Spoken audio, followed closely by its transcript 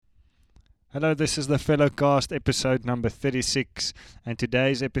Hello, this is the Fellowcast episode number 36, and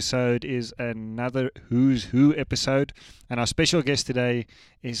today's episode is another Who's Who episode. And our special guest today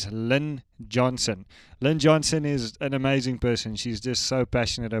is Lynn Johnson. Lynn Johnson is an amazing person. She's just so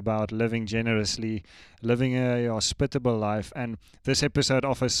passionate about living generously, living a hospitable life, and this episode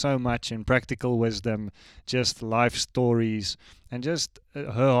offers so much in practical wisdom, just life stories, and just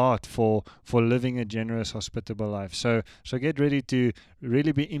her heart for living a generous, hospitable life. So get ready to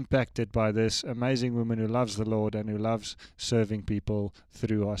really be impacted by this amazing woman who loves the Lord and who loves serving people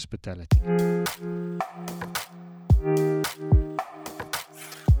through hospitality.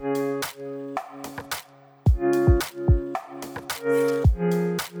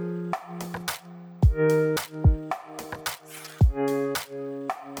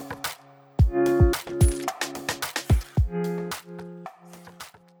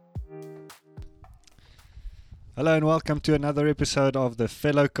 Hello and welcome to another episode of the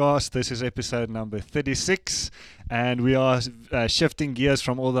Fellowcast. This is episode number 36, and we are shifting gears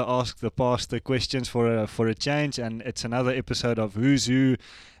from all the Ask the Pastor questions for a change, and it's another episode of Who's Who.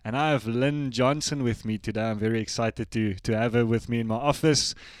 And I have Lynn Johnson with me today. I'm very excited to have her with me in my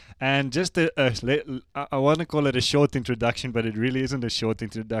office. And just I want to call it a short introduction, but it really isn't a short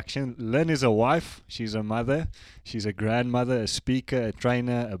introduction. Lynn is a wife, she's a mother, she's a grandmother, a speaker, a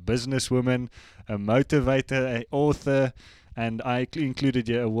trainer, a businesswoman, a motivator, an author, and I included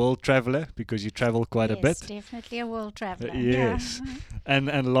you a world traveler because you travel quite a bit. Yes, definitely a world traveler. Yes. Yeah.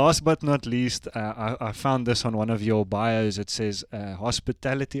 And last but not least, I found this on one of your bios. It says,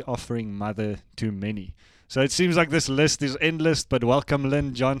 hospitality offering mother to many. So it seems like this list is endless, but welcome,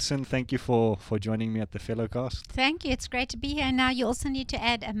 Lynn Johnson. Thank you for joining me at the Fellowcast. Thank you. It's great to be here. Now you also need to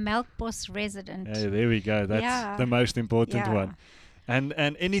add a Melkbos resident. There we go. That's the most important one. And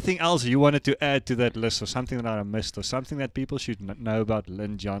anything else you wanted to add to that list, or something that I missed, or something that people should know about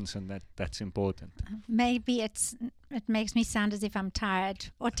Lynn Johnson that's important? Maybe it makes me sound as if I'm tired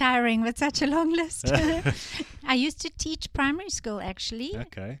or tiring with such a long list. I used to teach primary school, actually,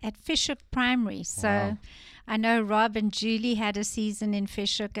 at Fishhook Primary. So wow. I know Rob and Julie had a season in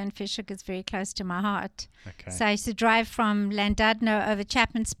Fishhook, and Fishhook is very close to my heart. So I used to drive from Llandudno over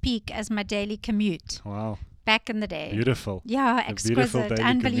Chapman's Peak as my daily commute. Wow. Back in the day. Beautiful. Yeah, exquisite.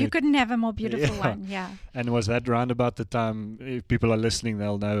 Unbelievable. You couldn't have a more beautiful one. Yeah. And was that round about the time, if people are listening,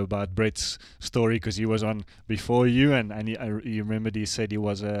 they'll know about Brett's story because he was on before you, and you remembered he said he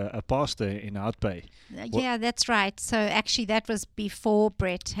was a pastor in Hout-Bay. Yeah, that's right. So actually that was before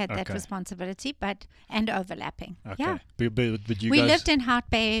Brett had that responsibility, and overlapping. Okay. Yeah. But we lived in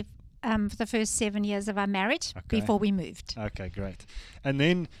Hout-Bay for the first 7 years of our marriage before we moved. Okay, great. And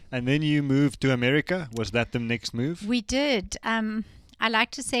then you moved to America. Was that the next move? We did. I like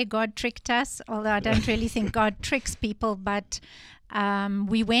to say God tricked us, although I don't really think God tricks people. But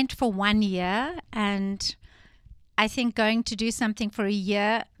we went for 1 year, and I think going to do something for a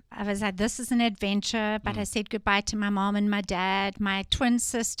year, I was like, this is an adventure. But I said goodbye to my mom and my dad, my twin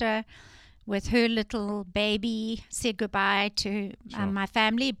sister, with her little baby, said goodbye to my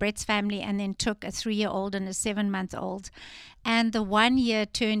family, Brett's family, and then took a 3-year-old and a 7-month-old. And the 1 year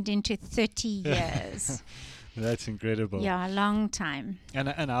turned into 30 years. That's incredible. Yeah, a long time.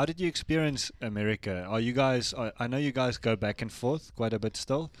 And how did you experience America? Are you guys? I know you guys go back and forth quite a bit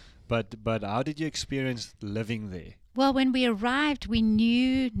still, but how did you experience living there? Well, when we arrived, we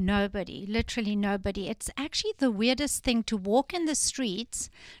knew nobody, literally nobody. It's actually the weirdest thing to walk in the streets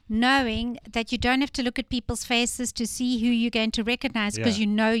knowing that you don't have to look at people's faces to see who you're going to recognize because you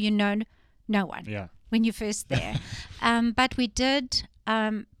know no one when you're first there. But we did.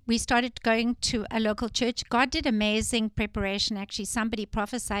 We started going to a local church. God did amazing preparation. Actually, somebody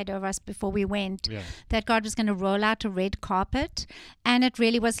prophesied over us before we went that God was going to roll out a red carpet. And it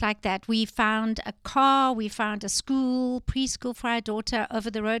really was like that. We found a car. We found a school, preschool for our daughter. Over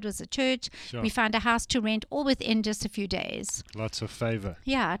the road was a church. Sure. We found a house to rent, all within just a few days. Lots of favor.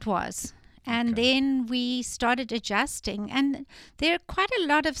 Yeah, it was. And then we started adjusting. And there are quite a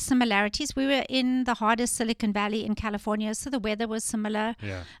lot of similarities. We were in the heart of Silicon Valley in California, so the weather was similar.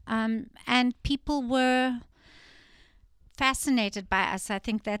 Yeah. And people were fascinated by us. I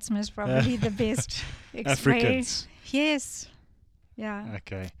think that's most probably the best Africans. Yes. Yeah.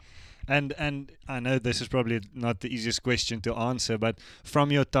 Okay. And I know this is probably not the easiest question to answer, but from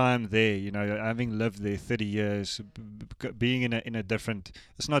your time there, having lived there 30 years, being in a different,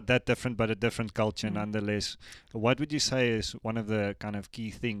 it's not that different, but a different culture nonetheless, what would you say is one of the kind of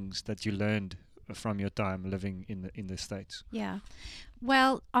key things that you learned from your time living in the States? Yeah.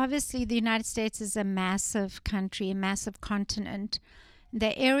 Well, obviously the United States is a massive country, a massive continent.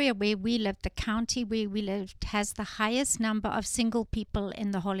 The area where we lived, the county where we lived, has the highest number of single people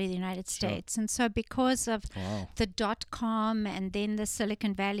in the whole of the United States. And so because of the .com and then the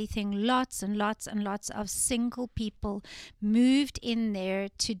Silicon Valley thing, lots and lots and lots of single people moved in there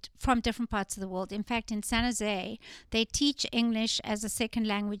from different parts of the world. In fact, in San Jose, they teach English as a second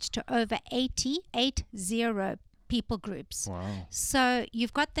language to over 80 people groups. Wow. So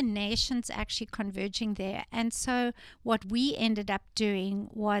you've got the nations actually converging there. And so what we ended up doing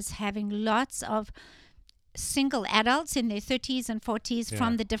was having lots of single adults in their 30s and 40s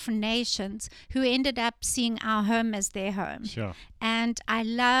from the different nations who ended up seeing our home as their home. Sure. And I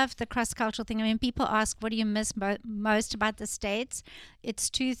love the cross-cultural thing. I mean, people ask, what do you miss most about the States? It's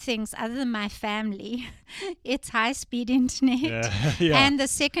two things other than my family. It's high-speed internet. And the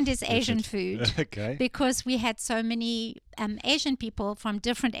second is Asian food. Okay. Because we had so many Asian people from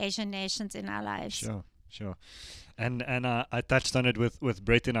different Asian nations in our lives. Sure. And I touched on it with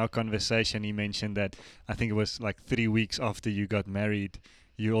Brett in our conversation. He mentioned that I think it was like 3 weeks after you got married,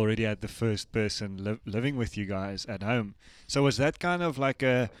 you already had the first person living with you guys at home. So was that kind of like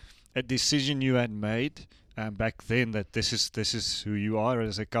a decision you had made back then, that this is who you are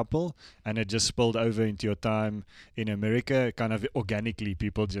as a couple, and it just spilled over into your time in America, kind of organically?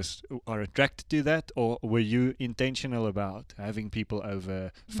 People just are attracted to that, or were you intentional about having people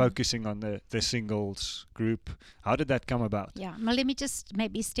over, focusing on the singles group? How did that come about? Yeah, well, let me just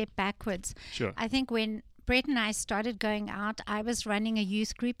maybe step backwards. Sure. I think when Brett and I started going out, I was running a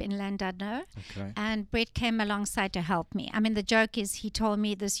youth group in Llandudno, and Brett came alongside to help me. I mean, the joke is he told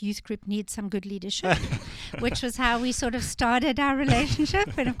me this youth group needs some good leadership, which was how we sort of started our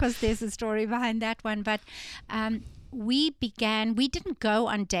relationship. And of course, there's a story behind that one. But we didn't go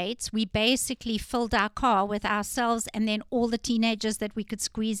on dates. We basically filled our car with ourselves and then all the teenagers that we could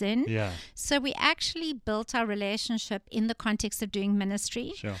squeeze in. Yeah. So we actually built our relationship in the context of doing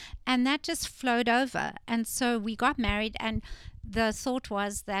ministry. Sure. And that just flowed over. And so we got married, and the thought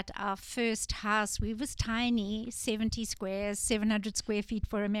was that our first house, we was tiny, 70 squares, 700 square feet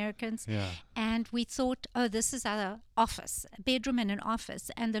for Americans. Yeah. And we thought, oh, this is our office, a bedroom and an office.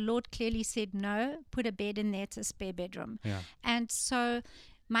 And the Lord clearly said, no, put a bed in there, it's a spare bedroom. Yeah. And so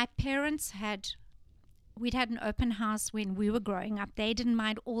my parents we'd had an open house when we were growing up. They didn't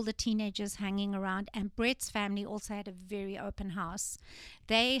mind all the teenagers hanging around. And Brett's family also had a very open house.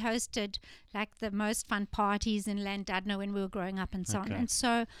 They hosted like the most fun parties in Llandudno when we were growing up and so on. And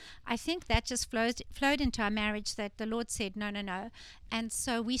so I think that just flowed into our marriage, that the Lord said, no. And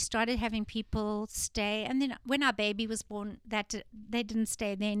so we started having people stay. And then when our baby was born, that they didn't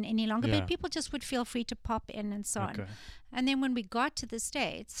stay then any longer. But people just would feel free to pop in and so on. And then when we got to the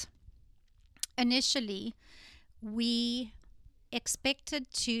States, initially, we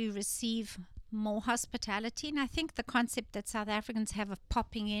expected to receive more hospitality. And I think the concept that South Africans have of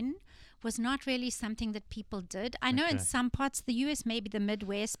popping in was not really something that people did. I know in some parts of the U.S., maybe the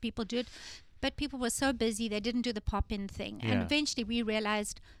Midwest, people do it, but people were so busy, they didn't do the pop-in thing. Yeah. And eventually we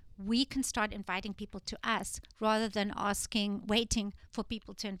realized we can start inviting people to us rather than waiting for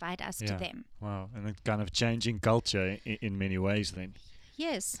people to invite us to them. Wow. And it kind of changing culture in many ways then.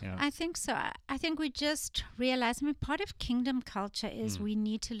 Yes, I think so. I think we just realize, part of kingdom culture is we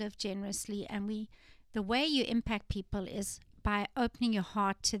need to live generously, and the way you impact people is by opening your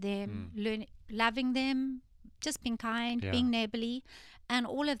heart to them, loving them, just being kind, being neighborly, and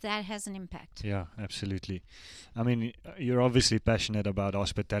all of that has an impact. Yeah, absolutely. I mean, you're obviously passionate about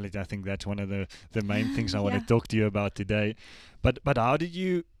hospitality. I think that's one of the main things I want to talk to you about today. But how did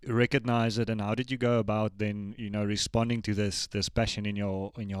you recognize it, and how did you go about then, responding to this passion in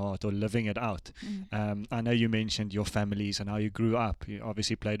your heart, or living it out? I know you mentioned your families and how you grew up. You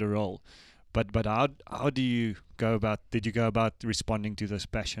obviously played a role. But how do you go about? Did you go about responding to this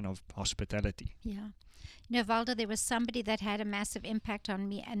passion of hospitality? Yeah. Valda, there was somebody that had a massive impact on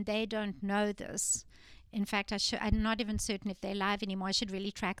me, and they don't know this. In fact, I'm not even certain if they're alive anymore. I should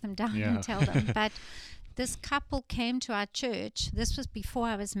really track them down and tell them. But this couple came to our church. This was before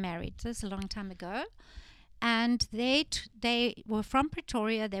I was married. This is a long time ago. And they were from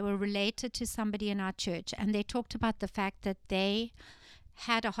Pretoria. They were related to somebody in our church. And they talked about the fact that they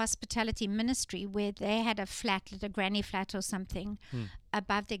had a hospitality ministry where they had a flat, like a granny flat or something,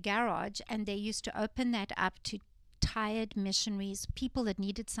 above their garage, and they used to open that up to retired missionaries, people that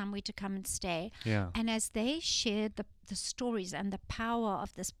needed somewhere to come and stay. Yeah. And as they shared the stories and the power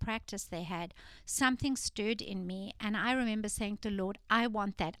of this practice they had, something stirred in me. And I remember saying to the Lord, I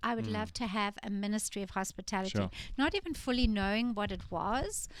want that. I would love to have a ministry of hospitality. Sure. Not even fully knowing what it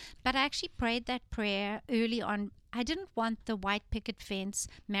was, but I actually prayed that prayer early on. I didn't want the white picket fence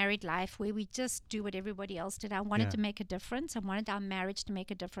married life where we just do what everybody else did. I wanted to make a difference. I wanted our marriage to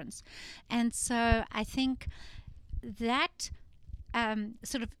make a difference. And so I think that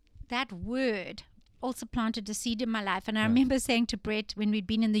that word also planted a seed in my life. And I remember saying to Brett, when we'd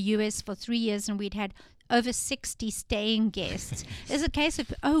been in the US for 3 years and we'd had over 60 staying guests, it's a case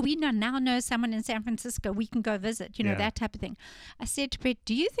of, we now know someone in San Francisco, we can go visit, that type of thing. I said to Brett,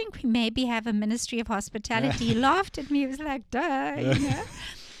 do you think we maybe have a ministry of hospitality? He laughed at me. He was like, duh,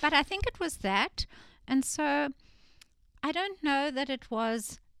 But I think it was that. And so I don't know that it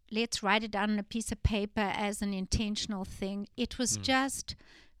was, let's write it down on a piece of paper as an intentional thing. It was just,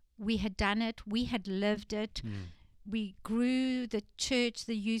 we had done it. We had lived it. We grew the church,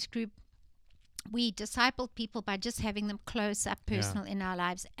 the youth group. We discipled people by just having them close up, personal in our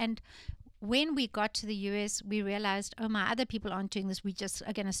lives. And when we got to the US, we realized, my other people aren't doing this. We just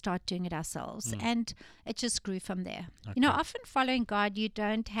are going to start doing it ourselves. And it just grew from there. Okay. Often following God, you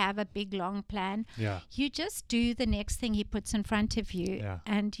don't have a big, long plan. Yeah. You just do the next thing he puts in front of you,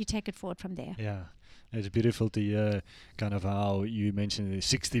 and you take it forward from there. Yeah. It's beautiful to hear kind of how you mentioned the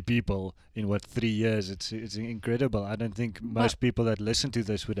 60 people in 3 years. It's incredible. I don't think most people that listen to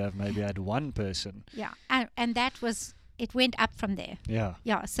this would have maybe had one person. Yeah, and that was, it went up from there. Yeah.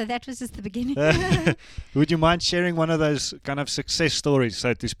 Yeah, so that was just the beginning. Would you mind sharing one of those kind of success stories,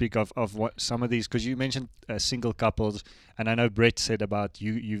 so to speak, of what some of these, because you mentioned single couples, and I know Brett said about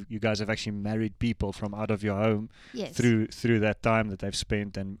you guys have actually married people from out of your home through that time that they've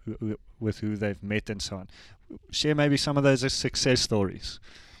spent and with who they've met and so on. Share maybe some of those as success stories.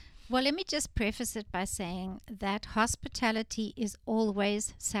 Well, let me just preface it by saying that hospitality is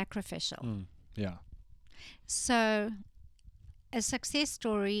always sacrificial. Yeah. So a success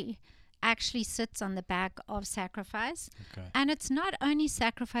story actually sits on the back of sacrifice. Okay. And it's not only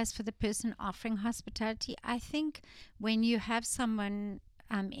sacrifice for the person offering hospitality. I think when you have someone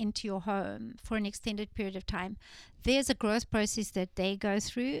into your home for an extended period of time, there's a growth process that they go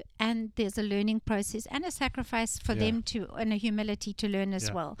through, and there's a learning process and a sacrifice for them to, and a humility to learn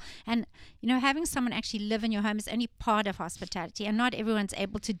as well. And having someone actually live in your home is only part of hospitality, and not everyone's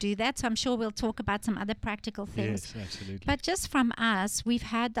able to do that. So I'm sure we'll talk about some other practical things. Yes, absolutely. But just from us, we've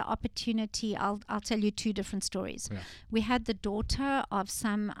had the opportunity. I'll tell you 2 different stories. We had the daughter of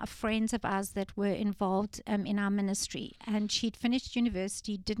some friends of ours that were involved in our ministry, and she'd finished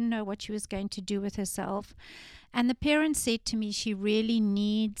university, didn't know what she was going to do with herself. And the parents said to me, she really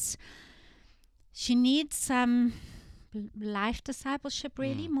needs some life discipleship,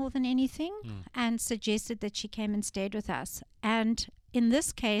 really, more than anything, and suggested that she came and stayed with us. And in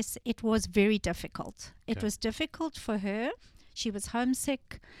this case, it was very difficult. It was difficult for her. She was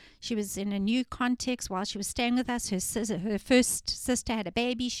homesick. She was in a new context while she was staying with us. Her first sister had a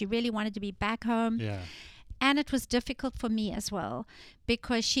baby. She really wanted to be back home. Yeah. And it was difficult for me as well,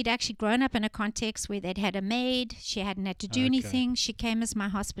 because she'd actually grown up in a context where they'd had a maid. She hadn't had to do anything. She came as my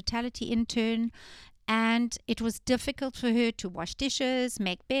hospitality intern. And it was difficult for her to wash dishes,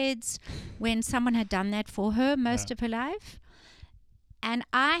 make beds, when someone had done that for her most of her life. And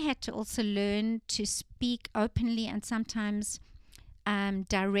I had to also learn to speak openly and sometimes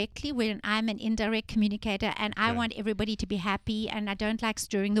directly when I'm an indirect communicator, and I want everybody to be happy, and I don't like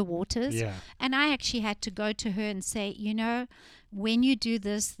stirring the waters. And I actually had to go to her and say, when you do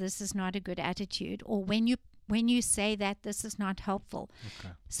this is not a good attitude, or when you say that, this is not helpful.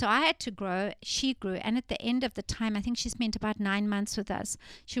 So I had to grow. She grew. And at the end of the time, I think she spent about 9 months with us.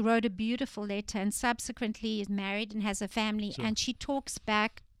 She wrote a beautiful letter, and subsequently is married and has a family. And she talks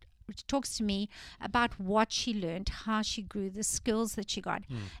to me about what she learned, how she grew, the skills that she got.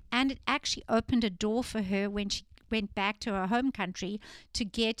 And it actually opened a door for her when she went back to her home country to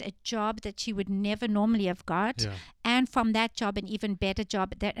get a job that she would never normally have got, and from that job an even better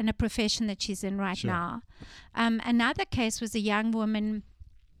job in a profession that she's in right now. Another case was a young woman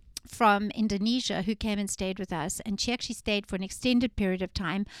from Indonesia who came and stayed with us, and she actually stayed for an extended period of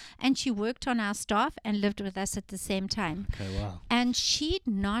time, and she worked on our staff and lived with us at the same time. Okay, wow. And she'd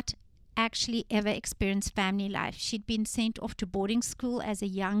not actually ever experienced family life. She'd been sent off to boarding school as a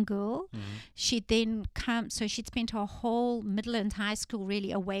young girl. She'd then so she'd spent her whole middle and high school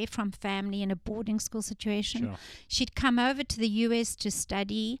really away from family in a boarding school situation. Sure. She'd come over to the US to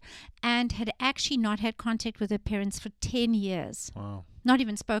study and had actually not had contact with her parents for 10 years. Wow. Not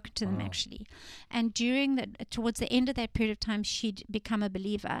even spoken to them, Wow. actually. And towards the end of that period of time, she'd become a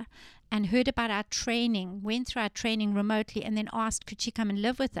believer and heard about our training, went through our training remotely, and then asked, could she come and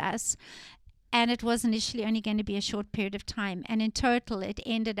live with us? And it was initially only going to be a short period of time. And in total, it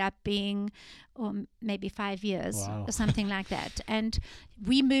ended up being maybe 5 years Wow. or something like that. And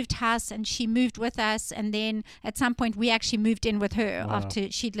we moved house and she moved with us. And then at some point, we actually moved in with her Wow.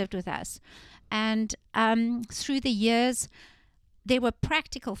 after she'd lived with us. And through the years, there were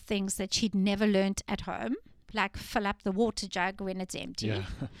practical things that she'd never learnt at home, like fill up the water jug when it's empty, Yeah.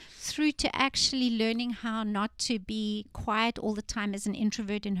 through to actually learning how not to be quiet all the time as an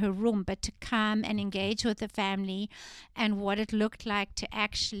introvert in her room, but to come and engage with the family and what it looked like to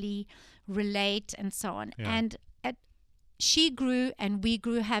actually relate and so on. Yeah. And she grew and we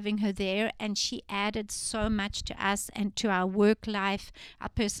grew having her there, and she added so much to us and to our work life, our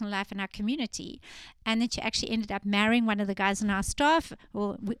personal life, and our community. And then she actually ended up marrying one of the guys on our staff,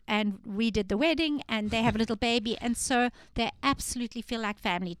 and we did the wedding, and they have a little baby, and so they absolutely feel like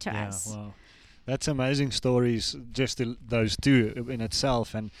family to Yeah, us. wow. That's amazing stories, just those two in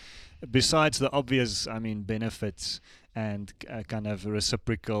itself. And besides the obvious, benefits and kind of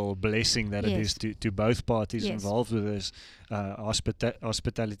reciprocal blessing that it is Yes. to both parties Yes. involved with this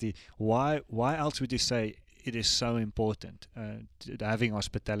hospitality, why else would you say it is so important having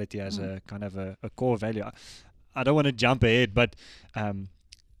hospitality as a kind of a core value? I don't want to jump ahead, but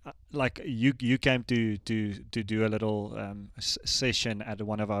like you came to do a little session at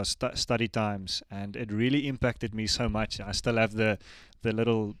one of our study times, and it really impacted me so much. I still have the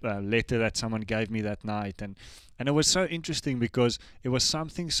little letter that someone gave me that night, and it was so interesting because it was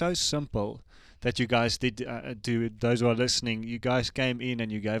something so simple that you guys did. To those who are listening, you guys came in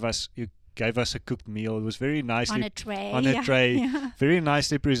and you gave us a cooked meal. It was very nicely On a tray. on a yeah. tray, Yeah. very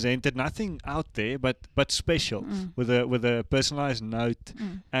nicely presented. Nothing out there, but special, with a personalized note.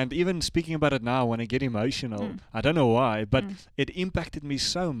 And even speaking about it now, when I get emotional, I don't know why, but it impacted me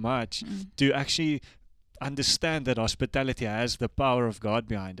so much to actually understand that hospitality has the power of God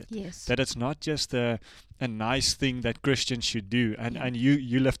behind it. Yes. That it's not just a nice thing that Christians should do. And Yeah. and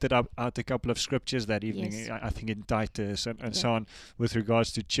you lifted out a couple of scriptures that evening, Yes. I think in Titus and Yeah. so on, with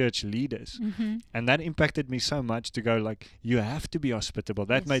regards to church leaders. Mm-hmm. And that impacted me so much to go like, you have to be hospitable.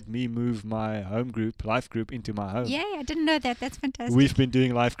 That Yes. made me move my life group into my home. Yeah, I didn't know that. That's fantastic. We've been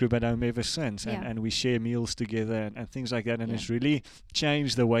doing life group at home ever since, Yeah. and we share meals together and things like that, and Yeah. it's really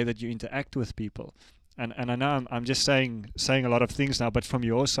changed the way that you interact with people. And I know I'm just saying a lot of things now, but from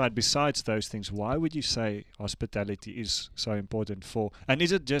your side, besides those things, why would you say hospitality is so important and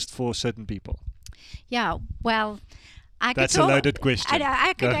is it just for certain people? Yeah, well, That's a loaded question.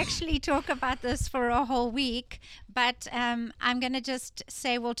 I could Go. actually talk about this for a whole week, but I'm going to just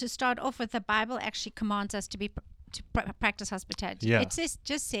say, well, to start off with, the Bible actually commands us to practice hospitality. Yeah. It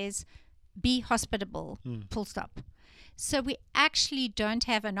just says, be hospitable, full stop. So we actually don't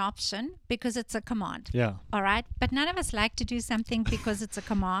have an option because it's a command. Yeah. All right? But none of us like to do something because it's a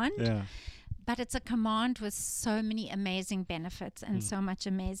command. Yeah. But it's a command with so many amazing benefits and so much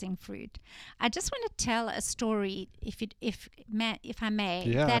amazing fruit. I just want to tell a story, if I may,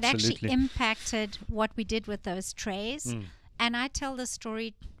 Yeah, that absolutely. actually impacted what we did with those trays. And I tell this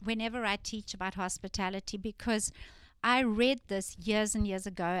story whenever I teach about hospitality because I read this years and years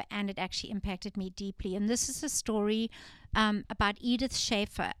ago, and it actually impacted me deeply. And this is a story about Edith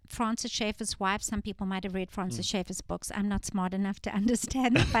Schaefer, Francis Schaeffer's wife. Some people might have read Francis Schaeffer's books. I'm not smart enough to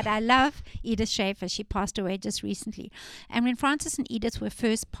understand it, but I love Edith Schaefer. She passed away just recently. And when Francis and Edith were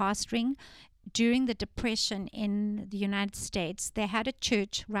first pastoring, during the Depression in the United States, they had a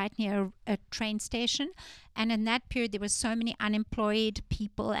church right near a train station. And in that period, there were so many unemployed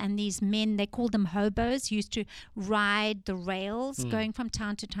people, and these men, they called them hobos, used to ride the rails, going from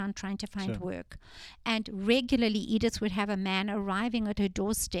town to town, trying to find Sure. work. And regularly, Edith would have a man arriving at her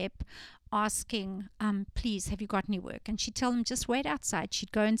doorstep asking, please, have you got any work? And she'd tell him, just wait outside.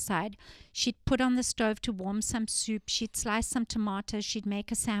 She'd go inside. She'd put on the stove to warm some soup. She'd slice some tomatoes. She'd make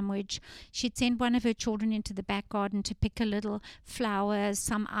a sandwich. She'd send one of her children into the back garden to pick a little flowers,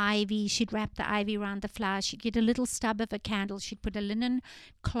 some ivy. She'd wrap the ivy around the flowers. She'd get a little stub of a candle. She'd put a linen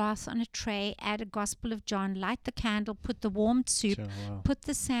cloth on a tray, add a Gospel of John, light the candle, put the warmed soup, Sure, wow. put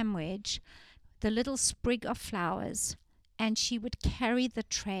the sandwich, the little sprig of flowers, and she would carry the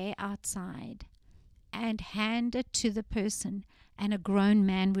tray outside and hand it to the person, and a grown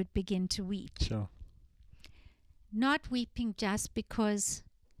man would begin to weep. Sure. Not weeping just because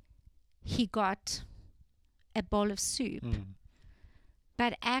he got a bowl of soup,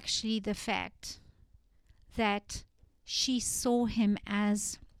 but actually the fact that she saw him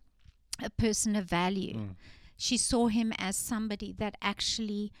as a person of value. She saw him as somebody that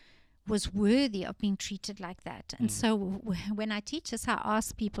actually was worthy of being treated like that. And so when I teach this, I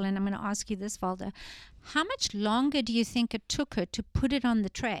ask people, and I'm going to ask you this, Valda, how much longer do you think it took her to put it on the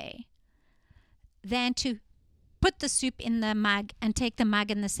tray than to put the soup in the mug and take the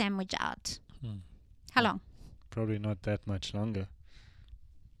mug and the sandwich out? How long? Probably not that much longer.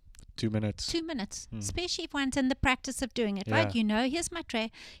 2 minutes. 2 minutes, especially if one's in the practice of doing it, right? You know, here's my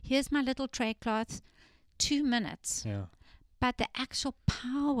tray, here's my little tray cloth. 2 minutes. Yeah. But the actual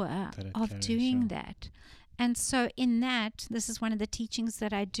power of carries, doing that. And so in that, this is one of the teachings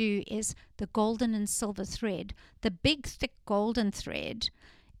that I do, is the golden and silver thread. The big, thick golden thread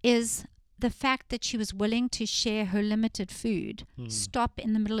is the fact that she was willing to share her limited food, stop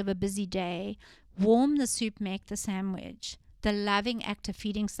in the middle of a busy day, warm the soup, make the sandwich, the loving act of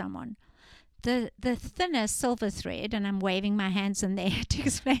feeding someone. The thinner silver thread, and I'm waving my hands in there to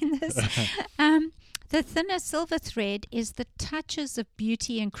explain this, the thinner silver thread is the touches of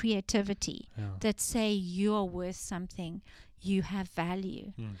beauty and creativity that say you are worth something, you have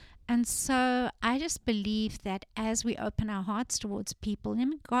value. And so I just believe that as we open our hearts towards people, I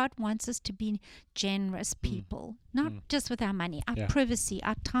mean, God wants us to be generous people, not just with our money, our privacy,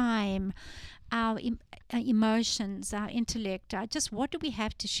 our time, our emotions, our intellect, just what do we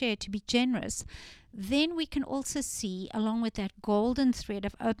have to share, to be generous. Then we can also see, along with that golden thread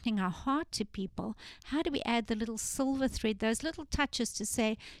of opening our heart to people, how do we add the little silver thread, those little touches to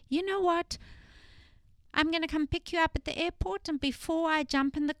say, you know what, I'm going to come pick you up at the airport, and before I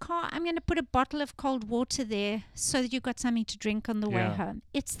jump in the car, I'm going to put a bottle of cold water there so that you've got something to drink on the way home.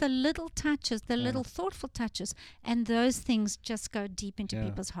 It's the little touches, the little thoughtful touches, and those things just go deep into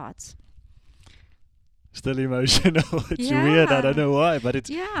people's hearts. Still emotional. It's weird. I don't know why, but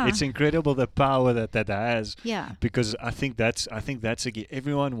it's incredible the power that has. Yeah. Because I think that's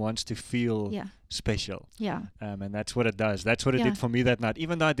everyone wants to feel special. Yeah. And that's what it does. That's what it did for me that night.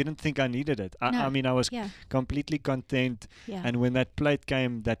 Even though I didn't think I needed it. I mean, I was completely content. Yeah. And when that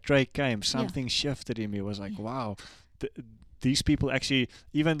tray came, something shifted in me. It was like, wow. These people actually,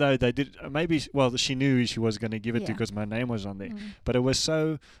 even though they did, she knew she was going to give it because my name was on there. But it was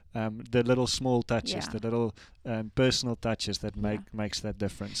so, the little small touches, the little personal touches that makes that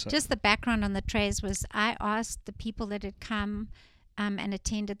difference. So. Just the background on the trays was, I asked the people that had come and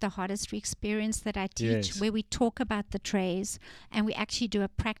attended the Heartistry experience that I teach, where we talk about the trays, and we actually do a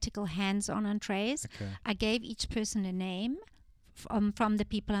practical hands-on on trays. Okay. I gave each person a name. From the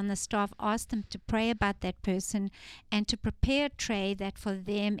people on the staff, asked them to pray about that person and to prepare a tray that for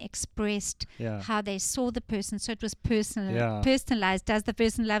them expressed how they saw the person. So it was personalized. Does the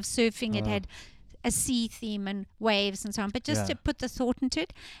person love surfing? It had a sea theme and waves and so on, but just to put the thought into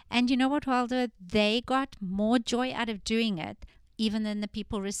it. And you know what, Waldo? They got more joy out of doing it even than the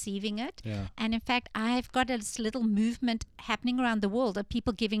people receiving it. Yeah. And in fact, I've got this little movement happening around the world of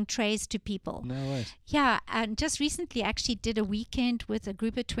people giving trays to people. No way. Yeah, and just recently I actually did a weekend with a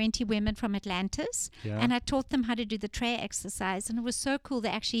group of 20 women from Atlantis, and I taught them how to do the tray exercise, and it was so cool.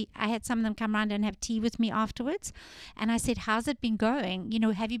 I had some of them come around and have tea with me afterwards, and I said, how's it been going? You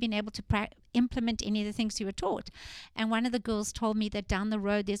know, have you been able to implement any of the things you were taught? And one of the girls told me that down the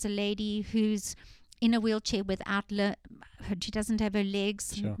road there's a lady who's in a wheelchair she doesn't have her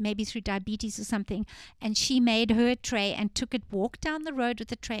legs, maybe through diabetes or something, and she made her a tray and walked down the road with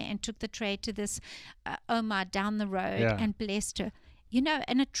the tray and took the tray to this Omar down the road and blessed her. You know,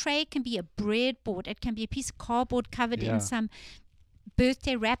 and a tray can be a breadboard, it can be a piece of cardboard covered in some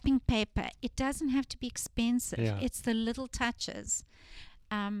birthday wrapping paper. It doesn't have to be expensive. It's the little touches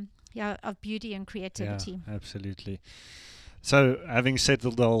of beauty and creativity. Yeah, absolutely. So, having said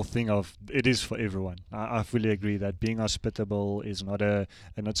the whole thing of it is for everyone, I fully agree that being hospitable is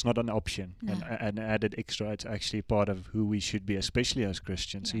it's not an option, an added extra. It's actually part of who we should be, especially as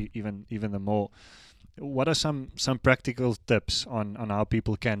Christians. Even the more. What are some practical tips on how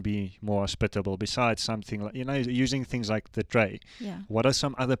people can be more hospitable besides something like, using things like the tray? Yeah. What are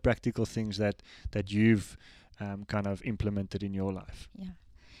some other practical things that you've kind of implemented in your life? Yeah.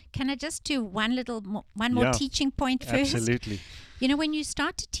 Can I just do one more teaching point first? Absolutely. You know, when you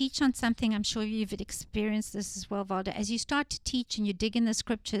start to teach on something, I'm sure you've experienced this as well, Valda. As you start to teach and you dig in the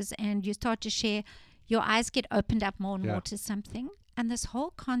scriptures and you start to share, your eyes get opened up more and more to something. And this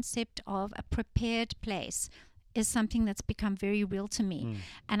whole concept of a prepared place is something that's become very real to me. Mm.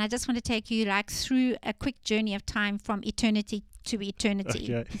 And I just want to take you like through a quick journey of time from eternity to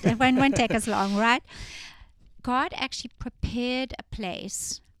eternity. Okay. That won't take us long, right? God actually prepared a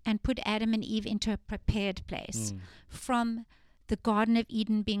place and put Adam and Eve into a prepared place from the Garden of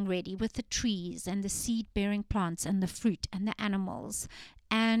Eden being ready with the trees and the seed-bearing plants and the fruit and the animals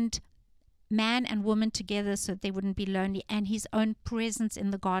and man and woman together so they wouldn't be lonely, and his own presence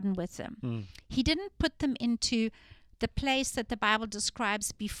in the garden with them. He didn't put them into the place that the Bible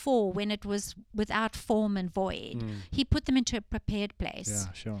describes before when it was without form and void. He put them into a prepared place.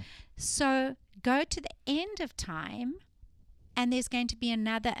 Yeah, sure. So go to the end of time, and there's going to be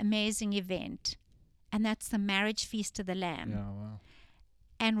another amazing event, and that's the marriage feast of the Lamb. Yeah, wow.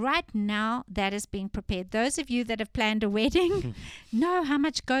 And right now, that is being prepared. Those of you that have planned a wedding know how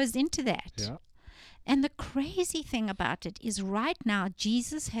much goes into that. Yeah. And the crazy thing about it is right now,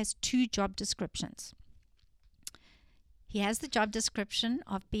 Jesus has 2 job descriptions. He has the job description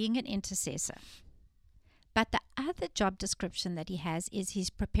of being an intercessor. But the other job description that he has is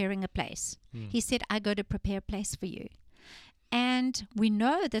he's preparing a place. He said, I go to prepare a place for you. And we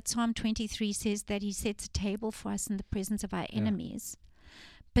know that Psalm 23 says that he sets a table for us in the presence of our enemies.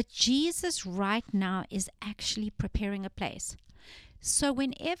 But Jesus right now is actually preparing a place. So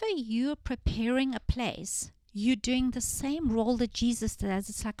whenever you're preparing a place, you're doing the same role that Jesus does.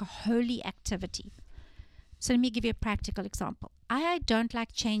 It's like a holy activity. So let me give you a practical example. I don't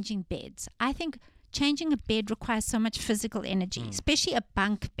like changing beds. I think changing a bed requires so much physical energy, especially a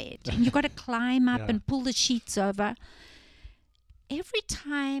bunk bed. And you've got to climb up and pull the sheets over. Every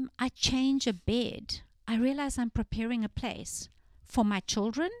time I change a bed, I realize I'm preparing a place for my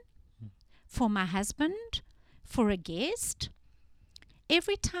children, for my husband, for a guest.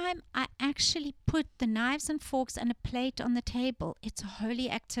 Every time I actually put the knives and forks and a plate on the table, it's a holy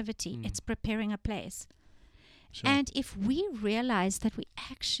activity. It's preparing a place. Sure. And if we realize that we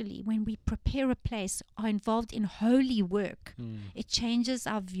actually, when we prepare a place, are involved in holy work, it changes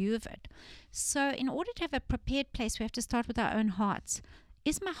our view of it. So in order to have a prepared place, we have to start with our own hearts.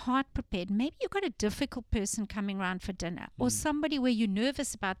 Is my heart prepared? Maybe you've got a difficult person coming around for dinner, or somebody where you're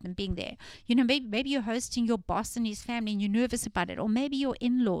nervous about them being there. You know, maybe you're hosting your boss and his family and you're nervous about it, or maybe your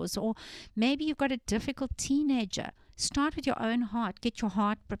in-laws, or maybe you've got a difficult teenager. Start with your own heart. Get your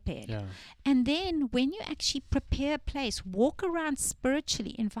heart prepared. Yeah. And then when you actually prepare a place, walk around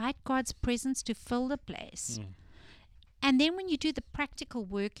spiritually, invite God's presence to fill the place. And then when you do the practical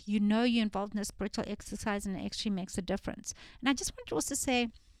work, you know you're involved in a spiritual exercise, and it actually makes a difference. And I just want to also say,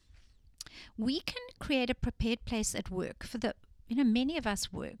 we can create a prepared place at work for many of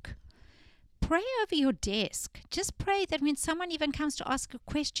us work. Pray over your desk. Just pray that when someone even comes to ask a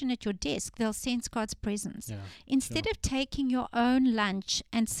question at your desk, they'll sense God's presence. Yeah, Instead of taking your own lunch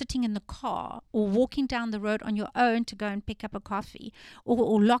and sitting in the car, or walking down the road on your own to go and pick up a coffee,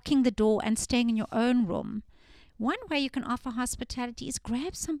 or locking the door and staying in your own room, one way you can offer hospitality is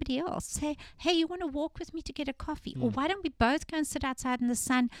grab somebody else. Say, hey, you want to walk with me to get a coffee? Or why don't we both go and sit outside in the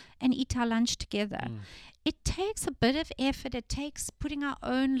sun and eat our lunch together? It takes a bit of effort. It takes putting our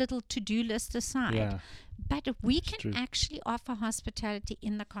own little to-do list aside. Yeah. But we can true. actually offer hospitality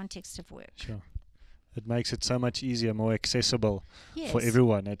in the context of work. Sure. It makes it so much easier, more accessible Yes. for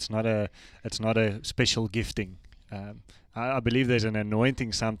everyone. It's not a special gifting. I believe there's an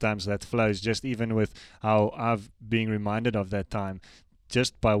anointing sometimes that flows just even with how I've been reminded of that time,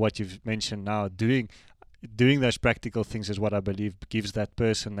 just by what you've mentioned now. Doing those practical things is what I believe gives that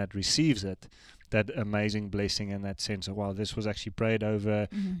person that receives it that amazing blessing and that sense of, wow, this was actually prayed over.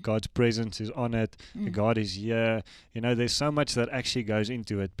 God's presence is on it. God is here. You know, there's so much that actually goes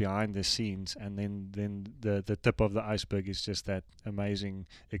into it behind the scenes, and then the tip of the iceberg is just that amazing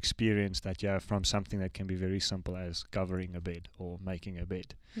experience that you have from something that can be very simple as covering a bed or making a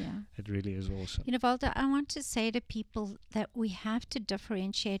bed. Yeah. It really is awesome. You know, Walter, I want to say to people that we have to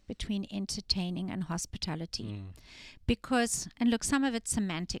differentiate between entertaining and hospitality. Because, and look, some of it's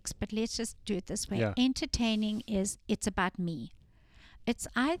semantics, but let's just do it this way. Yeah. Entertaining it's about me. It's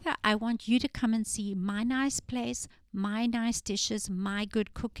either I want you to come and see my nice place, my nice dishes, my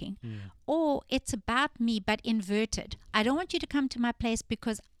good cooking, or it's about me but inverted. I don't want you to come to my place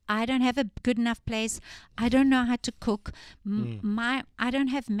because I don't have a good enough place. I don't know how to cook. I don't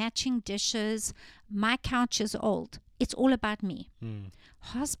have matching dishes. My couch is old. It's all about me.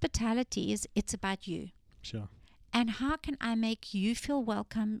 Hospitality it's about you. Sure. And how can I make you feel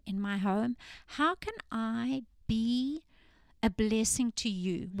welcome in my home? How can I be a blessing to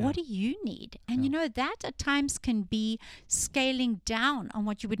you? What do you need? And that at times can be scaling down on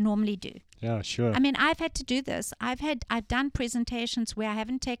what you would normally do. Yeah, sure. I mean, I've had to do this. I've done presentations where I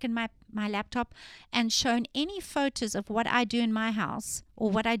haven't taken my laptop and shown any photos of what I do in my house or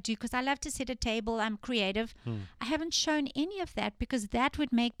what I do, because I love to set a table. I'm creative. I haven't shown any of that because that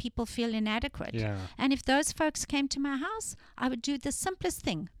would make people feel inadequate. Yeah. And if those folks came to my house, I would do the simplest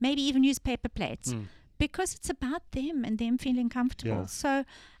thing, maybe even use paper plates, because it's about them and them feeling comfortable. Yeah. So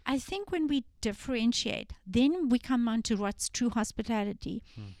I think when we differentiate, then we come on to what's true hospitality.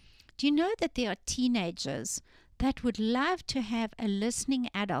 Do you know that there are teenagers that would love to have a listening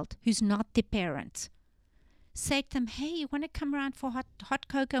adult who's not their parent say to them, hey, you want to come around for hot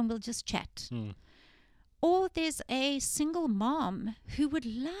cocoa and we'll just chat? Or there's a single mom who would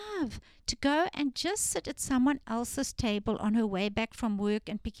love to go and just sit at someone else's table on her way back from work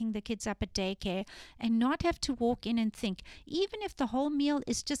and picking the kids up at daycare and not have to walk in and think. Even if the whole meal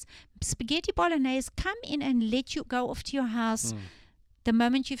is just spaghetti bolognese, come in and let you go off to your house the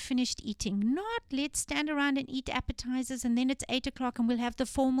moment you've finished eating. Not let's stand around and eat appetizers and then it's 8 o'clock and we'll have the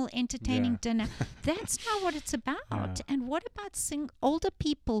formal entertaining dinner. That's not what it's about. And what about older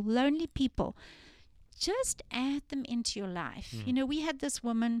people, lonely people? Just add them into your life. We had this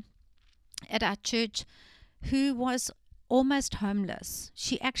woman at our church who was almost homeless.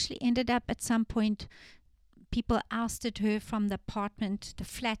 She actually ended up at some point, people ousted her from the apartment, the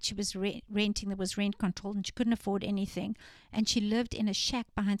flat she was renting that was rent controlled, and she couldn't afford anything. And she lived in a shack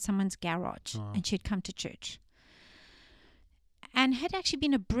behind someone's garage, and she'd come to church. And had actually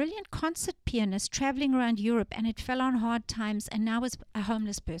been a brilliant concert pianist traveling around Europe, and it fell on hard times, and now was a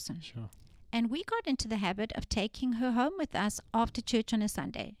homeless person. Sure. And we got into the habit of taking her home with us after church on a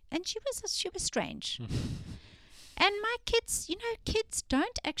Sunday. And she was strange. And my kids, kids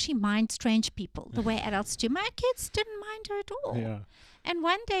don't actually mind strange people the way adults do. My kids didn't mind her at all. Yeah. And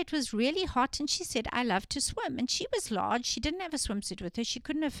one day it was really hot and she said, I love to swim. And she was large. She didn't have a swimsuit with her. She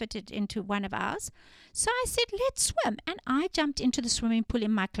couldn't have fitted into one of ours. So I said, let's swim. And I jumped into the swimming pool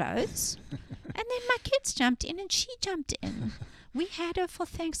in my clothes. And then my kids jumped in and she jumped in. We had her for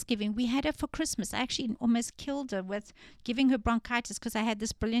Thanksgiving. We had her for Christmas. I actually almost killed her with giving her bronchitis because I had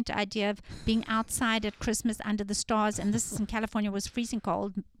this brilliant idea of being outside at Christmas under the stars. And this is in California. It was freezing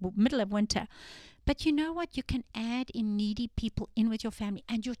cold, middle of winter. But you know what? You can add in needy people in with your family,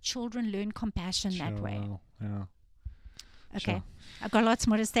 and your children learn compassion that way. Wow. Yeah. Okay. Sure. I've got lots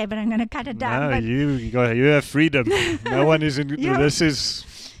more to say, but I'm going to cut it down. No, you have freedom. No one is in.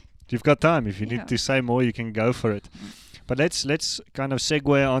 You've got time. If you need to say more, you can go for it. But let's kind of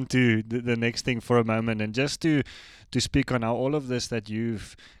segue onto the next thing for a moment, and just to speak on how all of this that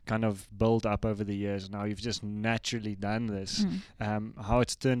you've kind of built up over the years, now you've just naturally done this, how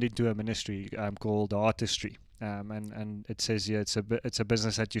it's turned into a ministry called Artistry. And it says here it's a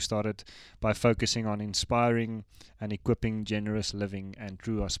business that you started by focusing on inspiring and equipping generous living and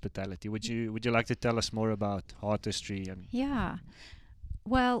true hospitality. Would you like to tell us more about Artistry? Yeah.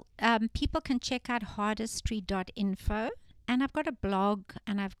 Well, people can check out artistry.info, and I've got a blog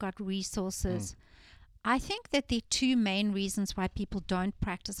and I've got resources. I think that there are two main reasons why people don't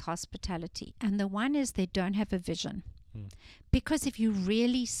practice hospitality. And the one is they don't have a vision. Because if you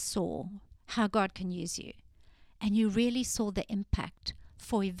really saw how God can use you, and you really saw the impact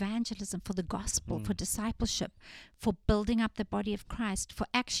for evangelism, for the gospel, for discipleship, for building up the body of Christ, for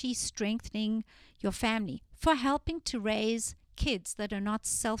actually strengthening your family, for helping to raise kids that are not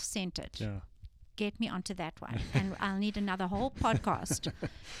self-centered. Yeah. Get me onto that one, and I'll need another whole podcast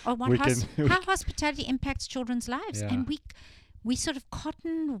on how hospitality impacts children's lives. And we sort of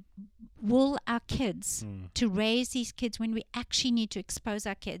cotton wool our kids to raise these kids when we actually need to expose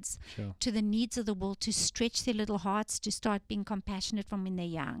our kids to the needs of the world, to stretch their little hearts, to start being compassionate from when they're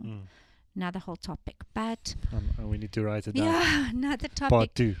young. Another whole topic, but we need to write it down. Yeah, another topic.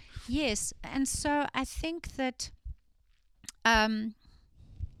 Part 2. Yes, and so I think that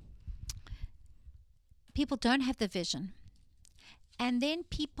people don't have the vision, and then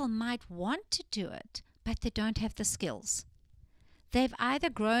people might want to do it, but they don't have the skills. They've either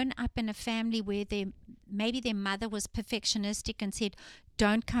grown up in a family where maybe their mother was perfectionistic and said,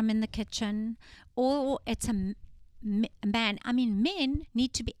 don't come in the kitchen, or it's a man. I mean, men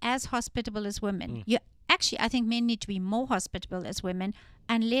need to be as hospitable as women. Actually, I think men need to be more hospitable as women,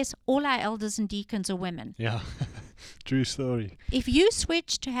 unless all our elders and deacons are women. Yeah, true story. If you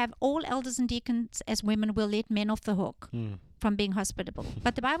switch to have all elders and deacons as women, we'll let men off the hook from being hospitable.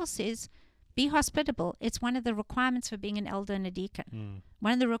 But the Bible says, be hospitable. It's one of the requirements for being an elder and a deacon.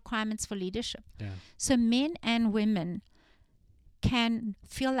 One of the requirements for leadership. Yeah. So men and women can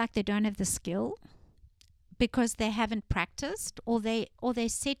feel like they don't have the skill, because they haven't practiced, or they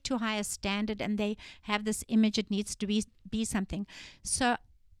set too high a standard and they have this image it needs to be something. So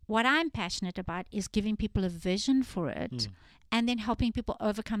what I'm passionate about is giving people a vision for it and then helping people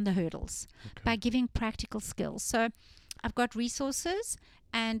overcome the hurdles by giving practical skills. So I've got resources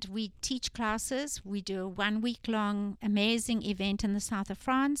and we teach classes. We do a 1 week long amazing event in the south of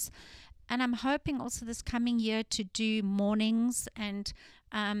France. And I'm hoping also this coming year to do mornings and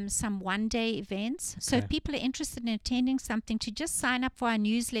some one-day events. So if people are interested in attending something, to just sign up for our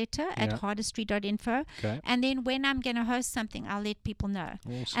newsletter at hardestry.info. And then when I'm going to host something, I'll let people know.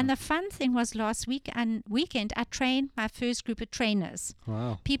 Awesome. And the fun thing was last week and weekend, I trained my first group of trainers.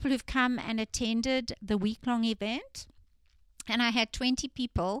 Wow. People who've come and attended the week-long event. And I had 20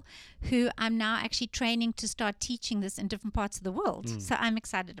 people who I'm now actually training to start teaching this in different parts of the world. So I'm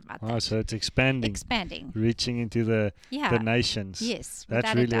excited about that. Wow, so it's expanding. Reaching into the nations. Yes.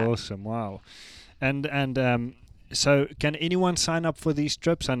 That's really awesome. Wow. And so can anyone sign up for these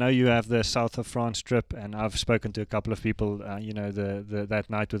trips? I know you have the South of France trip, and I've spoken to a couple of people, that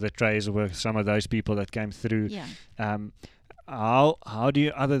night with the trays were some of those people that came through. Yeah. How do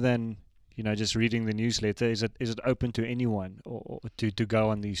you, other than just reading the newsletter, is it open to anyone or to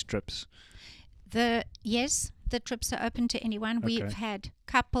go on these trips? Yes, the trips are open to anyone. We've had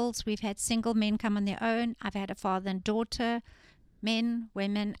couples, we've had single men come on their own. I've had a father and daughter, men,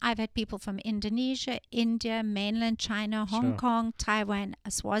 women. I've had people from Indonesia, India, mainland China, Hong Kong, Taiwan, a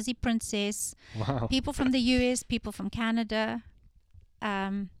Swazi princess, people from the US, people from Canada,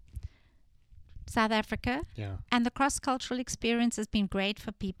 South Africa, and the cross-cultural experience has been great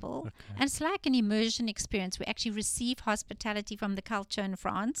for people. And it's like an immersion experience. We actually receive hospitality from the culture in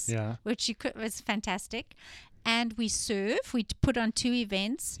France, which was fantastic. And we serve. We put on 2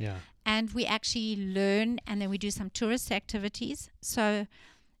 events, and we actually learn, and then we do some tourist activities. So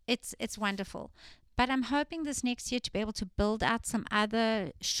it's wonderful. But I'm hoping this next year to be able to build out some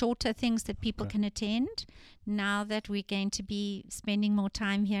other shorter things that people can attend now that we're going to be spending more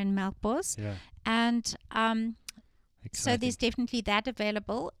time here in Melkbos. And so there's definitely that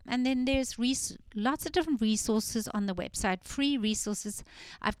available. And then there's lots of different resources on the website, free resources.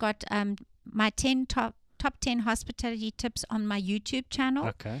 I've got my top 10 hospitality tips on my YouTube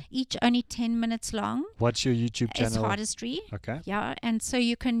channel. Each only 10 minutes long. What's your YouTube channel? It's Hardestry. Yeah, and so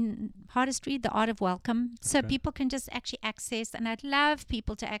you can, Hardestry, the art of welcome. So people can just actually access, and I'd love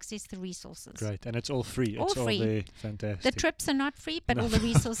people to access the resources. Great, and it's all free. All it's free. All there. Fantastic. The trips are not free, but all the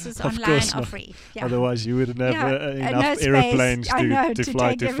resources online are free. Otherwise you wouldn't have enough aeroplanes to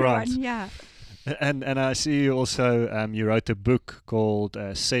fly to France. And I see you also, you wrote a book called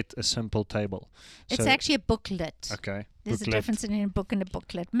Set a Simple Table. It's actually a booklet. There's booklet. A difference in a book and a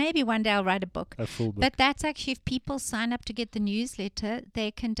booklet. Maybe one day I'll write a book. A full book. But that's actually, if people sign up to get the newsletter, they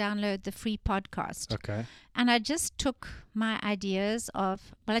can download the free podcast. And I just took my ideas I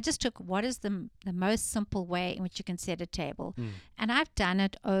just took what is the most simple way in which you can set a table. And I've done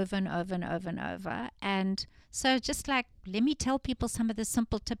it over and over and over and over. And so just like, let me tell people some of the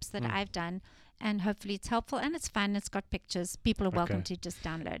simple tips that I've done. And hopefully it's helpful and it's fun. It's got pictures. People are welcome to just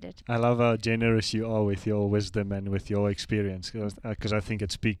download it. I love how generous you are with your wisdom and with your experience, because I think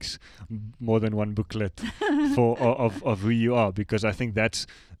it speaks more than one booklet of who you are. Because I think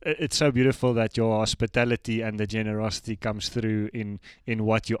it's so beautiful that your hospitality and the generosity comes through in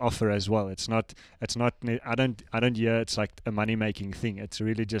what you offer as well. It's not. I don't hear it's like a money making thing. It's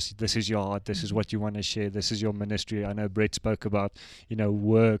really just, this is your heart. This is what you want to share. This is your ministry. I know Brett spoke about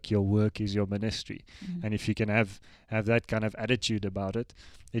work. Your work is your ministry. And if you can have that kind of attitude about it,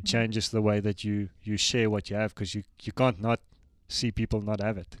 it changes the way that you share what you have, because you can't not see people not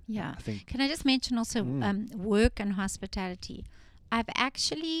have it. Yeah. I think. Can I just mention also work and hospitality? I've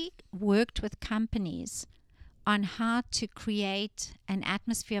actually worked with companies on how to create an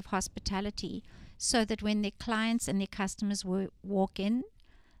atmosphere of hospitality so that when their clients and their customers walk in,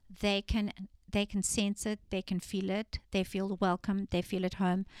 they can sense it, they can feel it, they feel welcome, they feel at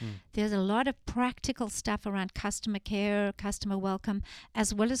home. There's a lot of practical stuff around customer care, customer welcome,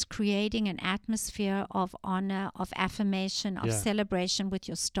 as well as creating an atmosphere of honor, of affirmation, of celebration with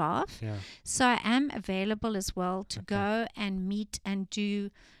your staff. So I am available as well to go and meet and do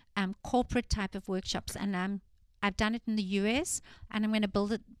corporate type of workshops. And I've done it in the US, and I'm going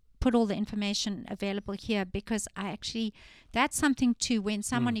to put all the information available here, because that's something too, when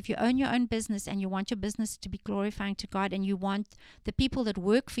someone, if you own your own business and you want your business to be glorifying to God, and you want the people that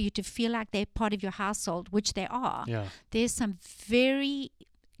work for you to feel like they're part of your household, which they are, there's some very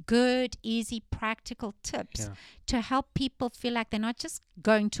good, easy, practical tips to help people feel like they're not just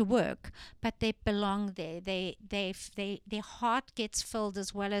going to work, but they belong there. Their heart gets filled,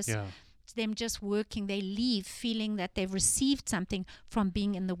 as well as them just working. They leave feeling that they've received something from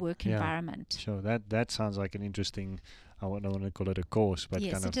being in the work environment. Sure. That sounds like an interesting, I don't want to call it a course, but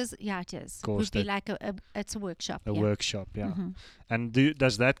yes, kind of it is. Yeah, it is. course Would be like it's a workshop. a workshop. Yeah. Mm-hmm. And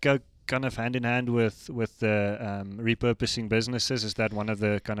does that go kind of hand in hand with the repurposing businesses? Is that one of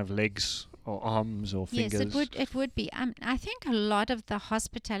the kind of legs or arms or fingers? Yes, it would be. I think a lot of the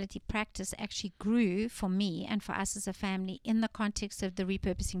hospitality practice actually grew for me and for us as a family in the context of the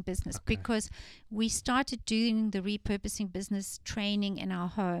repurposing business, because we started doing the repurposing business training in our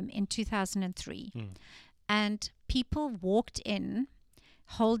home in 2003. And people walked in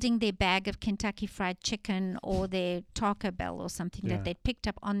holding their bag of Kentucky Fried Chicken or their Taco Bell or something that they'd picked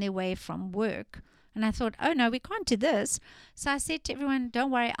up on their way from work. And I thought, oh no, we can't do this. So I said to everyone,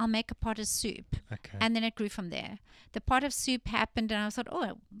 don't worry, I'll make a pot of soup. And then it grew from there. The pot of soup happened, and I thought,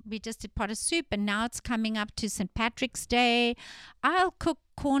 oh, we just did pot of soup, and now it's coming up to St. Patrick's Day. I'll cook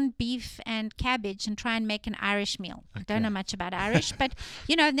corned beef and cabbage and try and make an Irish meal. I don't know much about Irish, but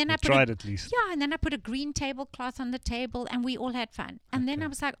and then I tried at least. Yeah, and then I put a green tablecloth on the table, and we all had fun. And then I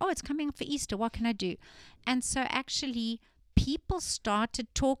was like, oh, it's coming up for Easter. What can I do? And so actually, people started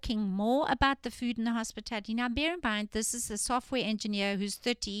talking more about the food and the hospitality. Now, bear in mind, this is a software engineer who's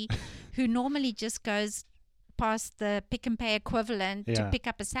 30, who normally just goes past the Pick and Pay equivalent to pick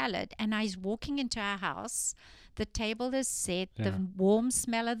up a salad. And now he's walking into our house. The table is set, the warm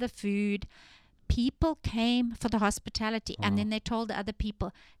smell of the food. People came for the hospitality, and then they told the other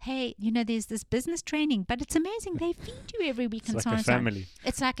people, hey, there's this business training, but it's amazing. They feed you every week. It's like a family.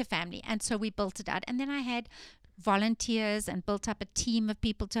 It's like a family. And so we built it out. And then I had volunteers and built up a team of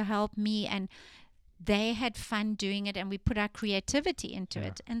people to help me, and they had fun doing it, and we put our creativity into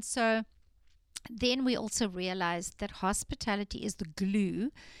it. And so then we also realized that hospitality is the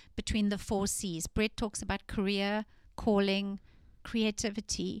glue between the 4 C's. Brett talks about career, calling,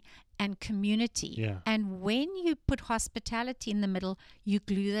 creativity, and community. And when you put hospitality in the middle, you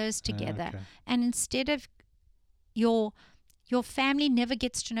glue those together. And instead of your family never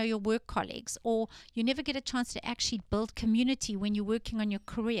gets to know your work colleagues, or you never get a chance to actually build community when you're working on your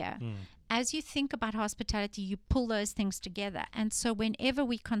career. As you think about hospitality, you pull those things together. And so whenever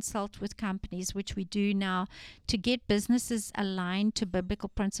we consult with companies, which we do now, to get businesses aligned to biblical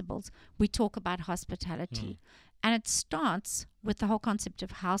principles, we talk about hospitality. And it starts with the whole concept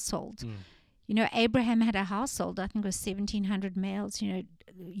of household. Abraham had a household, I think it was 1,700 males.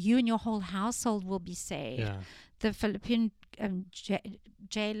 You and your whole household will be saved. The Philippian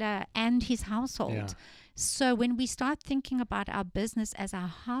jailer and his household. So when we start thinking about our business as our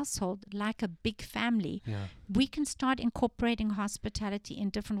household, like a big family, we can start incorporating hospitality in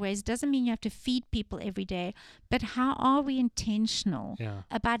different ways. It doesn't mean you have to feed people every day, but how are we intentional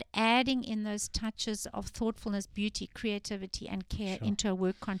about adding in those touches of thoughtfulness, beauty, creativity, and care into a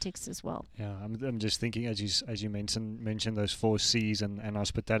work context as well? I'm just thinking, as you mentioned those 4 C's and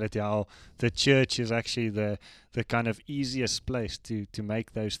hospitality, how the church is actually the kind of easiest place to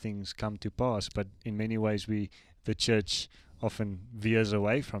make those things come to pass. But in many ways, the church often veers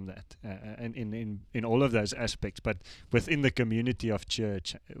away from that, and in all of those aspects. But within the community of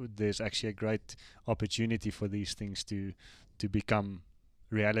church, there's actually a great opportunity for these things to become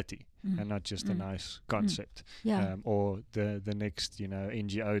reality and not just a nice concept. Or the next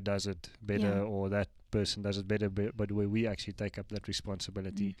NGO does it better, or that person does it better, but where we actually take up that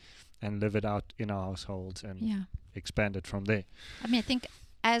responsibility and live it out in our households and expand it from there. I think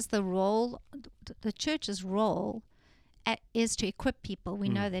as the church's role is to equip people. We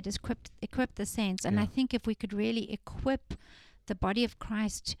know that is equip the saints. And I think if we could really equip the body of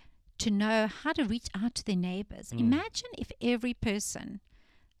Christ to know how to reach out to their neighbors. Imagine if every person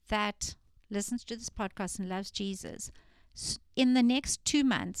that listens to this podcast and loves Jesus in the next 2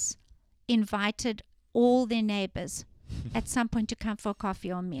 months invited all their neighbors at some point to come for a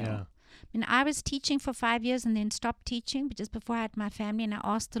coffee or a meal. I was teaching for 5 years and then stopped teaching just before I had my family, and I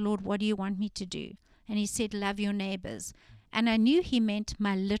asked the Lord, what do you want me to do? And he said, love your neighbors. And I knew he meant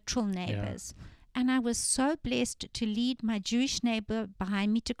my literal neighbors. And I was so blessed to lead my Jewish neighbor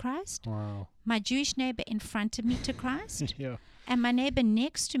behind me to Christ, my Jewish neighbor in front of me to Christ, and my neighbor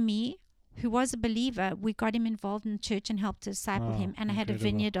next to me who was a believer. We got him involved in church and helped to disciple him, and I had a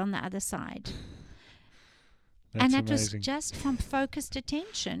vineyard on the other side. And that was just from focused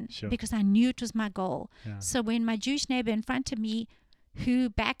attention, because I knew it was my goal. So when my Jewish neighbor in front of me, who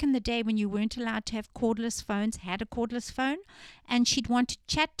back in the day when you weren't allowed to have cordless phones, had a cordless phone, and she'd want to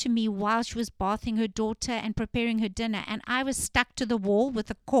chat to me while she was bathing her daughter and preparing her dinner, and I was stuck to the wall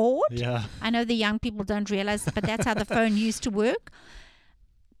with a cord. I know the young people don't realize, but that's how the phone used to work.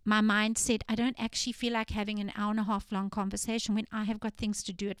 my mind said, I don't actually feel like having an hour and a half long conversation when I have got things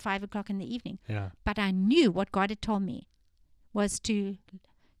to do at 5 o'clock in the evening. Yeah. But I knew what God had told me was to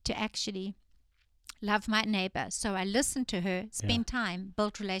actually love my neighbor. So I listened to her, spent time,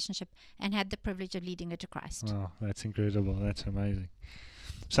 built relationship, and had the privilege of leading her to Christ. Oh, that's incredible. That's amazing.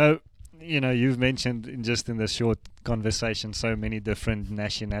 So, you've mentioned in this short conversation so many different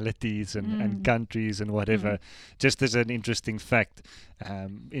nationalities and countries and whatever. Just as an interesting fact,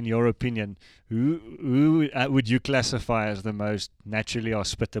 in your opinion, who would you classify as the most naturally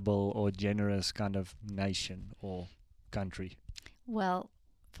hospitable or generous kind of nation or country? Well,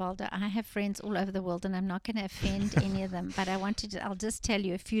 Valdo, I have friends all over the world, and I'm not going to offend any of them, but I'll just tell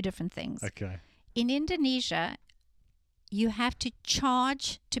you a few different things. Okay. In Indonesia, you have to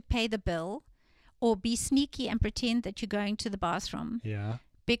charge to pay the bill or be sneaky and pretend that you're going to the bathroom. Yeah.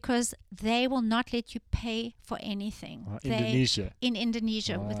 Because they will not let you pay for anything. Indonesia. In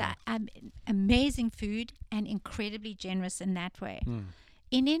Indonesia, Wow. with amazing food and incredibly generous in that way.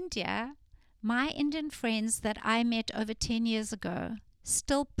 In India, my Indian friends that I met over 10 years ago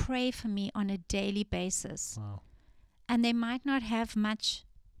still pray for me on a daily basis. Wow. And they might not have much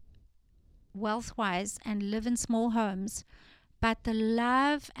wealth-wise and live in small homes, but the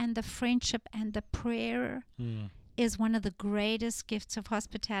love and the friendship and the prayer is one of the greatest gifts of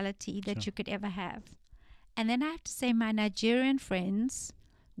hospitality that you could ever have. And then I have to say, my Nigerian friends,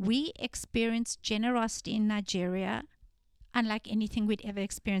 we experience generosity in Nigeria unlike anything we'd ever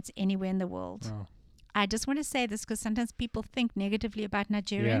experienced anywhere in the world. Wow. I just want to say this because sometimes people think negatively about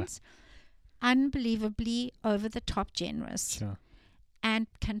Nigerians. Unbelievably over the top generous. Sure. And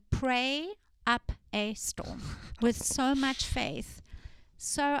can pray up a storm with so much faith.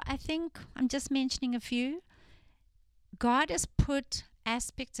 So I think I'm just mentioning a few. God has put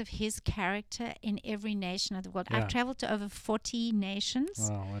aspects of his character in every nation of the world. Yeah. I've traveled to over 40 nations.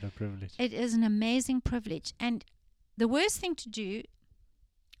 Wow, what a privilege. It is an amazing privilege. And the worst thing to do,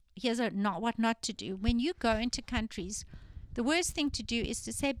 here's what not to do. When you go into countries, the worst thing to do is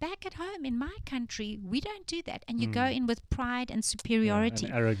to say, back at home in my country, we don't do that. And you go in with pride and superiority.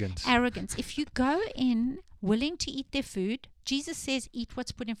 And arrogance. Arrogance. If you go in willing to eat their food, Jesus says, eat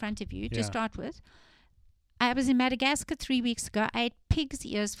what's put in front of you to start with. I was in Madagascar 3 weeks ago. I ate pig's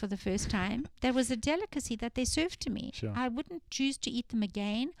ears for the first time. There was a delicacy that they served to me. Sure. I wouldn't choose to eat them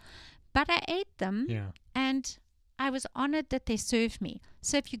again, but I ate them. Yeah. And I was honored that they served me.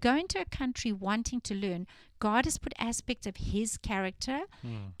 So if you go into a country wanting to learn, God has put aspects of his character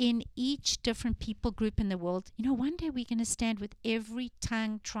in each different people group in the world. One day we're going to stand with every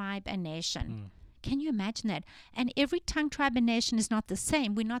tongue, tribe, and nation. Can you imagine that? And every tongue, tribe, and nation is not the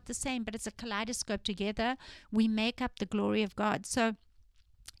same. We're not the same, but it's a kaleidoscope together. We make up the glory of God. So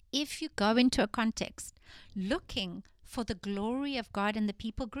if you go into a context looking for the glory of God in the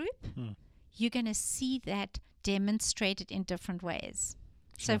people group, you're going to see that demonstrated in different ways.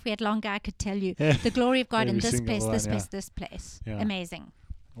 So if we had longer, I could tell you the glory of God in this place, this place, this place. Yeah. Amazing.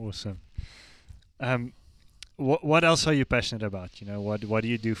 Awesome. What else are you passionate about? What do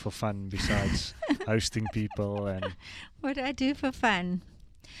you do for fun besides hosting people and? What do I do for fun?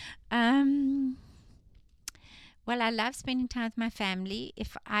 Well, I love spending time with my family.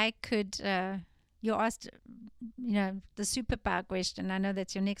 If I could, you asked, the superpower question. I know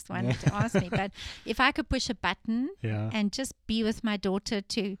that's your next one to ask me. But if I could push a button and just be with my daughter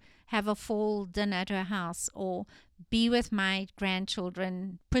to have a fall dinner at her house, or be with my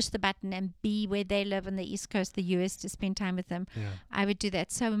grandchildren, push the button and be where they live on the East Coast, the US, to spend time with them, I would do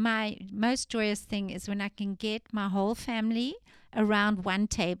that. So my most joyous thing is when I can get my whole family around one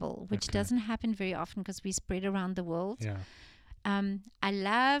table, which doesn't happen very often because we spread around the world. I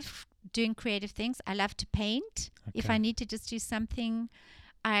love doing creative things. I love to paint. If I need to just do something,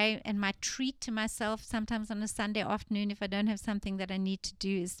 and my treat to myself sometimes on a Sunday afternoon, if I don't have something that I need to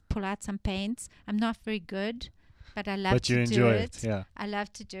do, is pull out some paints. I'm not very good, but I love to do it. But you enjoy it, yeah. I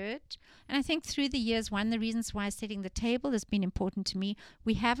love to do it. And I think through the years, one of the reasons why setting the table has been important to me,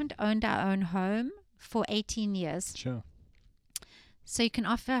 we haven't owned our own home for 18 years. Sure. So you can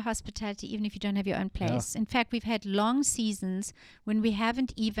offer hospitality even if you don't have your own place. In fact, we've had long seasons when we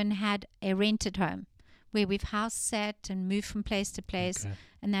haven't even had a rented home, where we've house sat and moved from place to place,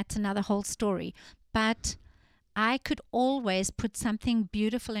 and that's another whole story. But I could always put something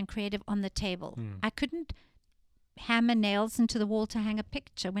beautiful and creative on the table. I couldn't hammer nails into the wall to hang a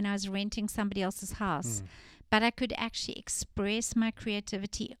picture when I was renting somebody else's house. But I could actually express my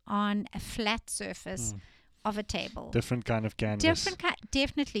creativity on a flat surface of a table. Different kind of canvas.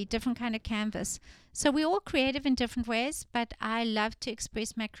 Definitely different kind of canvas. So we're all creative in different ways, but I love to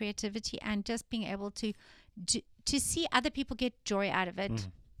express my creativity and just being able to see other people get joy out of it.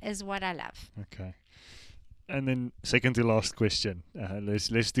 is what I love. Okay. And then second to last question. Let's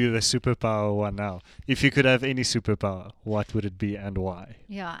do the superpower one now. If you could have any superpower, what would it be and why?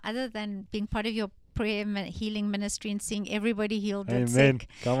 Yeah, other than being part of your prayer healing ministry and seeing everybody healed that's Amen. sick.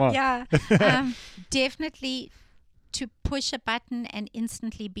 Come on. Yeah, definitely to push a button and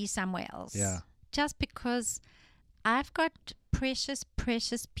instantly be somewhere else. Yeah. Just because I've got precious,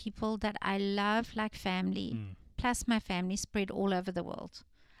 precious people that I love like family, plus my family spread all over the world.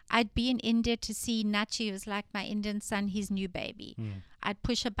 I'd be in India to see Nachi, who's like my Indian son, his new baby. I'd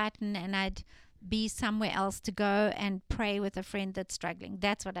push a button and I'd be somewhere else to go and pray with a friend that's struggling.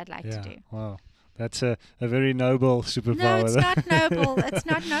 That's what I'd like to do. Wow. That's a very noble superpower. No, it's not noble. It's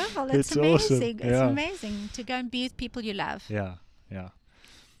not noble. It's amazing. Awesome. It's amazing to go and be with people you love. Yeah.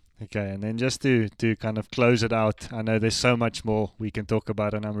 Okay, and then just to kind of close it out, I know there's so much more we can talk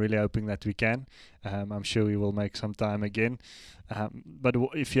about, and I'm really hoping that we can. I'm sure we will make some time again. But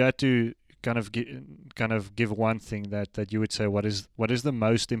if you had to kind of give one thing that you would say, what is the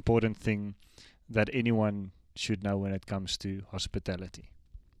most important thing that anyone should know when it comes to hospitality?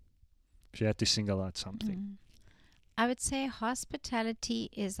 If you had to single out something. I would say hospitality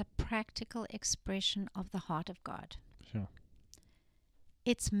is a practical expression of the heart of God. Sure.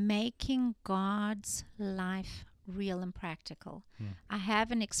 It's making God's life real and practical. I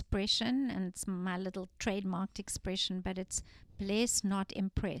have an expression, and it's my little trademarked expression, but it's bless, not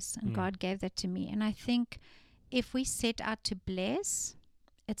impress. And God gave that to me. And I think if we set out to bless,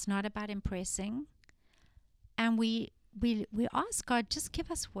 it's not about impressing. And we ask God, just give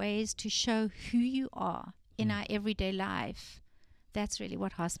us ways to show who you are in our everyday life. That's really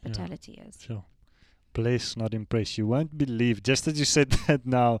what hospitality is. Sure. Bless, not impress. You won't believe, just as you said that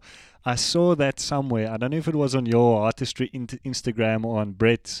now, I saw that somewhere. I don't know if it was on your artistry Instagram or on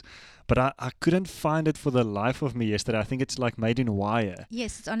Brett's, but I couldn't find it for the life of me yesterday. I think it's like made in wire.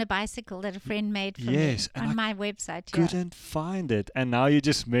 Yes, it's on a bicycle that a friend made for me on my website. Couldn't find it. And now you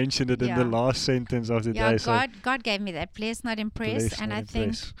just mentioned it in the last sentence of the day. God gave me that. Bless, not impress. Bless, and not I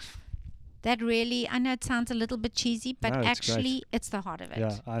impress. think that really, I know it sounds a little bit cheesy, but actually it's the heart of it.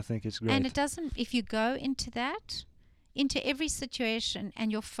 Yeah, I think it's great. And it doesn't, if you go into that, into every situation,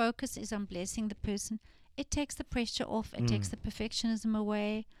 and your focus is on blessing the person, it takes the pressure off. It takes the perfectionism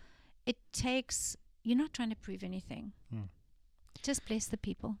away. It takes, you're not trying to prove anything. Just bless the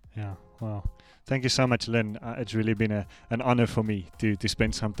people. Yeah, wow. Thank you so much, Lynn. It's really been an honor for me to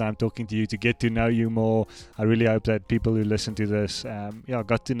spend some time talking to you, to get to know you more. I really hope that people who listen to this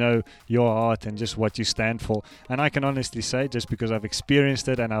got to know your heart and just what you stand for. And I can honestly say, just because I've experienced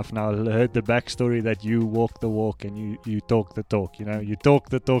it and I've now heard the backstory, that you walk the walk and you talk the talk. You know, you talk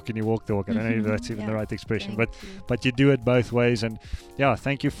the talk and you walk the walk. I don't know if that's even the right expression, but you do it both ways. And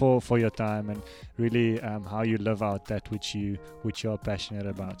thank you for your time and really how you live out that which you are passionate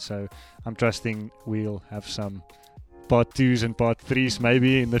about. So I'm trusting we'll have some part 2s and part 3s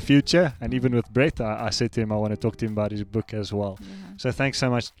maybe in the future. And even with Brett, I said to him I want to talk to him about his book as well. So thanks so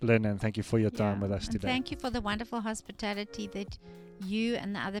much, Lynn, and thank you for your time with us today. Thank you for the wonderful hospitality that you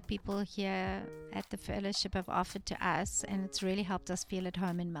and the other people here at the fellowship have offered to us, and it's really helped us feel at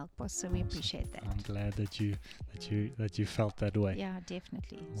home in Melkbos, so we appreciate that. I'm glad that you felt that way. Yeah,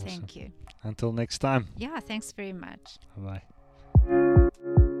 definitely. Awesome. Thank you. Until next time. Yeah, thanks very much. Bye-bye.